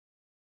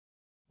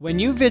When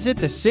you visit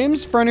the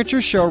Sims Furniture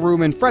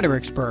Showroom in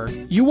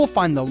Fredericksburg, you will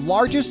find the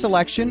largest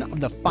selection of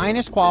the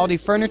finest quality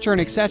furniture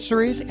and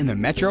accessories in the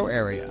metro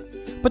area.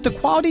 But the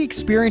quality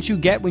experience you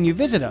get when you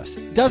visit us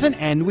doesn't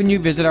end when you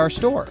visit our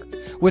store.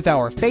 With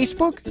our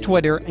Facebook,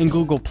 Twitter, and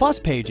Google Plus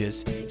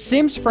pages,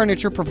 Sims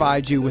Furniture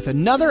provides you with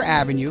another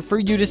avenue for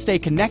you to stay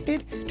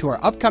connected to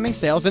our upcoming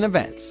sales and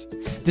events.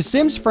 The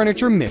Sims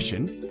Furniture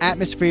mission,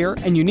 atmosphere,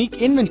 and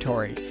unique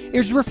inventory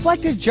is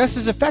reflected just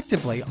as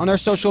effectively on our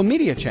social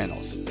media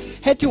channels.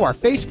 Head to our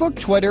Facebook,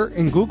 Twitter,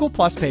 and Google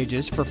Plus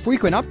pages for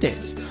frequent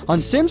updates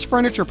on Sims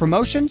Furniture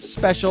promotions,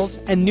 specials,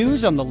 and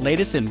news on the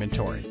latest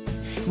inventory.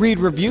 Read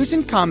reviews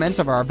and comments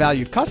of our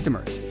valued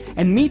customers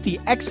and meet the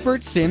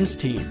expert Sims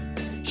team.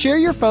 Share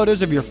your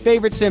photos of your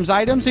favorite Sims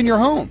items in your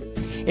home.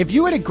 If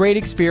you had a great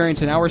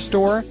experience in our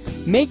store,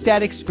 make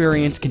that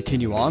experience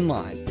continue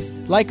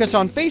online. Like us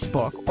on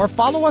Facebook or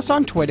follow us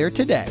on Twitter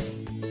today.